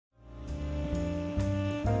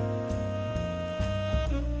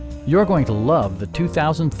You're going to love the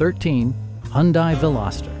 2013 Hyundai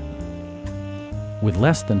Veloster. With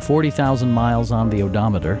less than 40,000 miles on the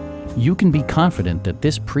odometer, you can be confident that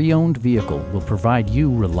this pre-owned vehicle will provide you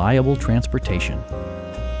reliable transportation.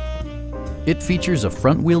 It features a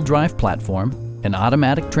front-wheel drive platform, an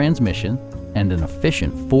automatic transmission, and an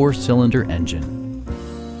efficient 4-cylinder engine.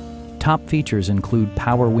 Top features include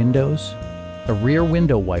power windows, a rear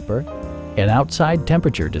window wiper, an outside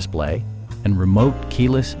temperature display, and remote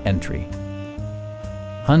keyless entry.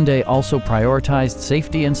 Hyundai also prioritized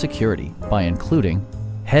safety and security by including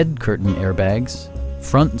head curtain airbags,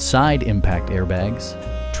 front and side impact airbags,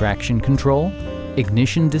 traction control,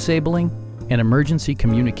 ignition disabling, an emergency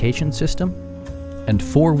communication system, and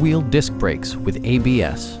 4-wheel disc brakes with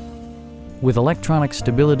ABS. With electronic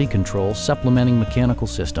stability control supplementing mechanical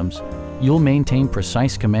systems, you'll maintain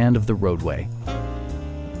precise command of the roadway.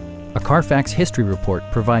 A Carfax history report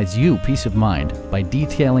provides you peace of mind by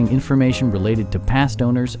detailing information related to past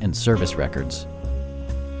owners and service records.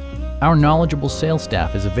 Our knowledgeable sales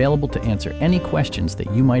staff is available to answer any questions that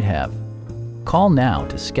you might have. Call now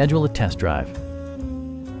to schedule a test drive.